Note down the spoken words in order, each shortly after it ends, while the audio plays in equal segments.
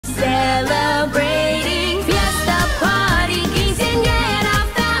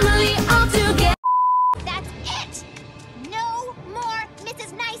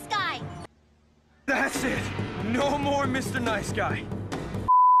Mr. Nice Guy.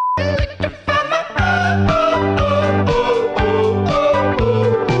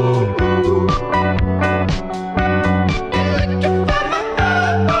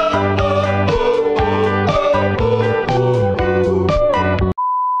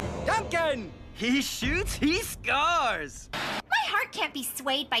 Duncan! He shoots, he scores! My heart can't be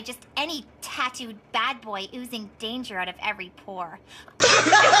swayed by just any tattooed bad boy oozing danger out of every pore.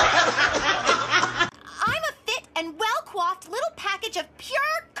 I'm a fit and well-coiffed little package of pure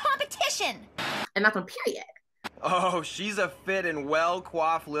competition. And that's on period. Oh, she's a fit and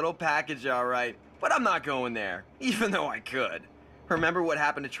well-coiffed little package, all right. But I'm not going there, even though I could. Remember what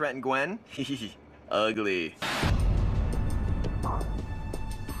happened to Trent and Gwen? Ugly.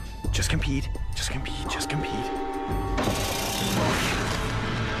 Just compete, just compete, just compete.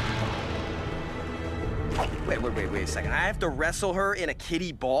 Wait a second. I have to wrestle her in a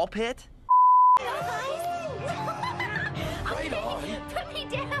kiddie ball pit? Right on. Put me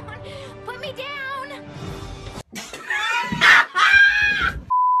down. Put me down.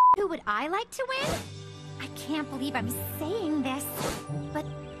 Who would I like to win? I can't believe I'm saying this, but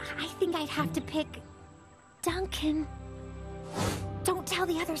I think I'd have to pick Duncan. Don't tell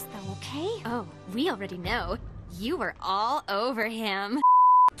the others though, okay? Oh, we already know. You were all over him.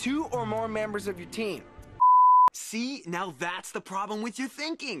 2 or more members of your team. See, now that's the problem with your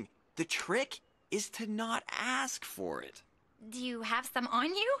thinking. The trick is to not ask for it. Do you have some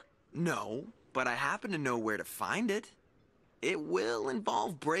on you? No, but I happen to know where to find it. It will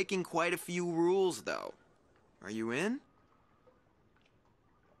involve breaking quite a few rules, though. Are you in?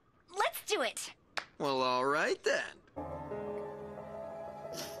 Let's do it. Well, all right then.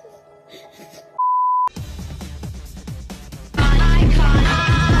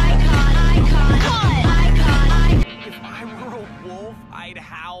 If I were a wolf, I'd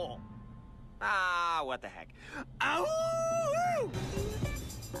howl. Ah, what the heck. Ow!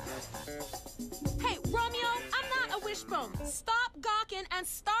 Hey, Romeo, I'm not a wishbone. Stop gawking and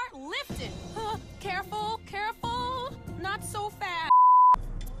start lifting. Careful, careful. Not so fast.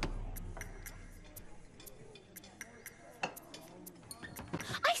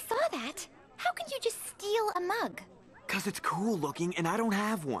 I saw that. How can you just steal a mug? 'Cause it's cool looking and I don't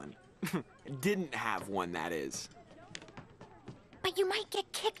have one. Didn't have one, that is. But you might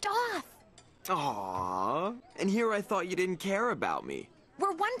get kicked off. Aww. And here I thought you didn't care about me.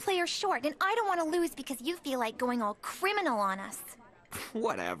 We're 1 player short, and I don't want to lose because you feel like going all criminal on us.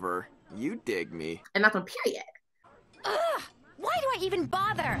 Whatever. You dig me. And that's on period. Ugh! Why do I even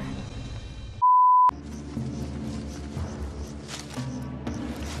bother?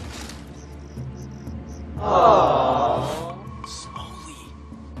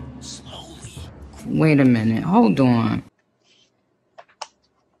 Slowly. Wait a minute, hold on.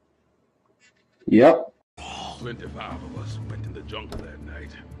 Yep. 25 of us went in the jungle that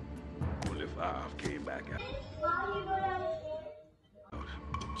night. Only 5 came back out.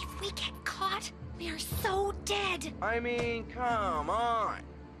 If we get caught, we are so dead. I mean, come on.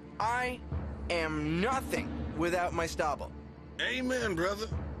 I am nothing without my stubble. Amen, brother.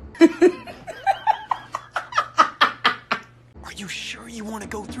 Are you sure you want to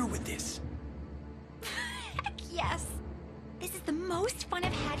go through with this? Heck yes. This is the most fun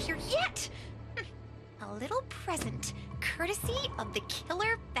I've had here yet. A little present, courtesy of the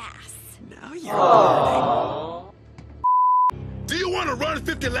killer bass. Now you're learning. Do you want to run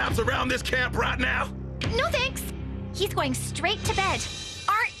 50 laps around this camp right now? No thanks. He's going straight to bed.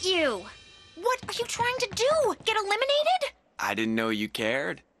 Aren't you? What are you trying to do? Get eliminated? I didn't know you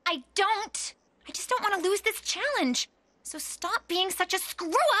cared. I don't. I just don't want to lose this challenge. So stop being such a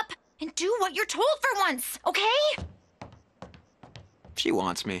screw-up and do what you're told for once, okay? She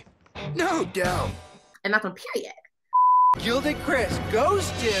wants me. No, don't. And that's on period. Gilded Chris goes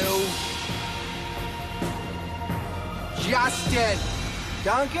to... Justin.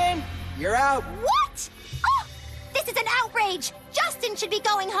 Duncan, you're out. What? Oh, this is an outrage. Justin should be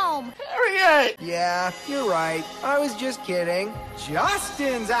going home. Yeah, you're right. I was just kidding.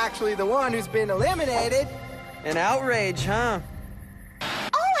 Justin's actually the one who's been eliminated. An outrage, huh?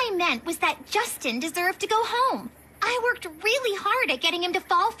 All I meant was that Justin deserved to go home. I worked really hard at getting him to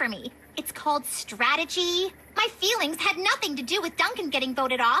fall for me. It's called strategy. My feelings had nothing to do with Duncan getting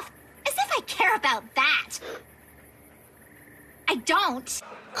voted off. As if I care about that. I don't.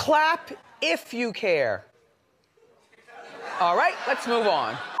 Clap if you care. All right, let's move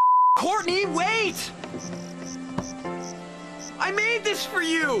on. Courtney, wait! I made this for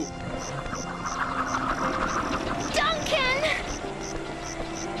you! Duncan!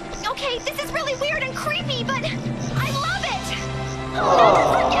 Okay, this is really weird and creepy, but I love it! I'll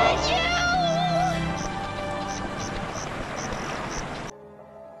never forget you!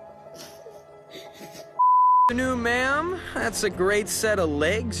 afternoon, ma'am. That's a great set of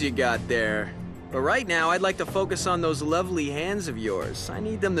legs you got there. But right now, I'd like to focus on those lovely hands of yours. I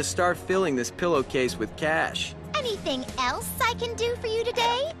need them to start filling this pillowcase with cash. Anything else I can do for you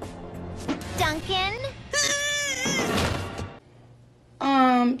today? Duncan?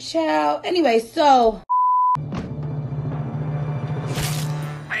 Child. Anyway, so...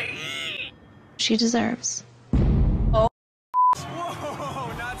 She deserves. Whoa,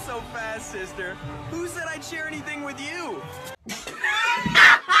 not so fast, sister. Who said I'd share anything with you?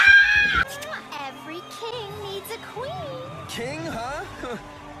 Every king needs a queen. King, huh?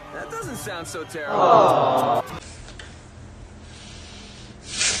 That doesn't sound so terrible. Aww.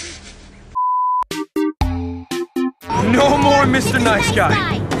 No more Mr. Nice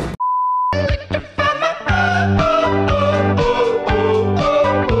Guy.